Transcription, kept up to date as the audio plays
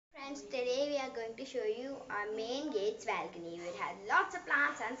friends, today we are going to show you our main gate's balcony. It has lots of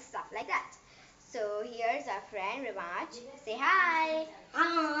plants and stuff like that. So here's our friend Ravaj. Say hi.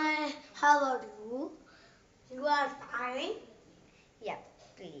 Hi, how about you? You are fine? Yep,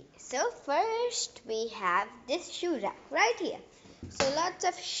 please. So first we have this shoe rack right here. So lots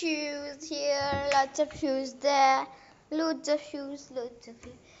of shoes here, lots of shoes there, loads of shoes, loads of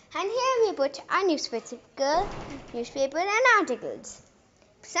shoes. And here we put our newspaper and articles.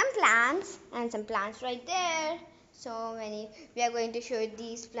 Some plants and some plants right there. So many. We are going to show you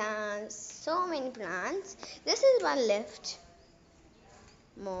these plants. So many plants. This is one lift.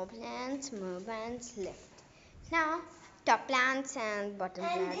 More plants, lift. Now top plants and bottom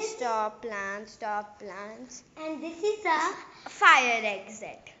And plants. Top plants. And this is a Fire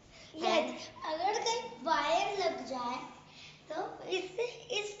exit. yes. अगर कहीं wire लग जाए तो इससे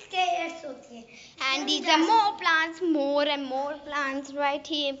scares होती है. And these are more plants, more and more plants right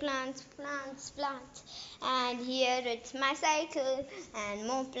here. Plants. And here it's my cycle and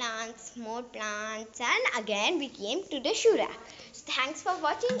more plants. And again we came to the shoe rack. So thanks for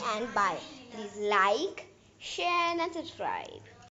watching and bye. Please like, share and subscribe.